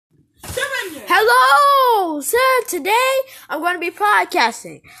Hello! So today I'm going to be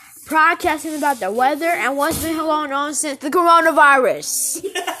podcasting about the weather and what's been going on since the coronavirus. The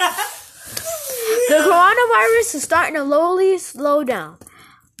coronavirus is starting to slowly slow down.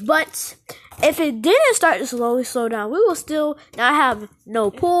 But if it didn't start to slowly slow down, we will still not have no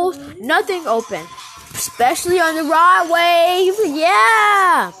pools, nothing open. Especially on the rod wave.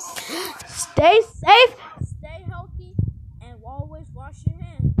 Yeah! Stay safe, stay healthy, and always wash your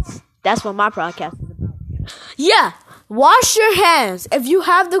hands. That's what my podcast is about. Yeah, wash your hands. If you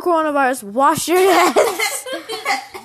have the coronavirus, wash your hands.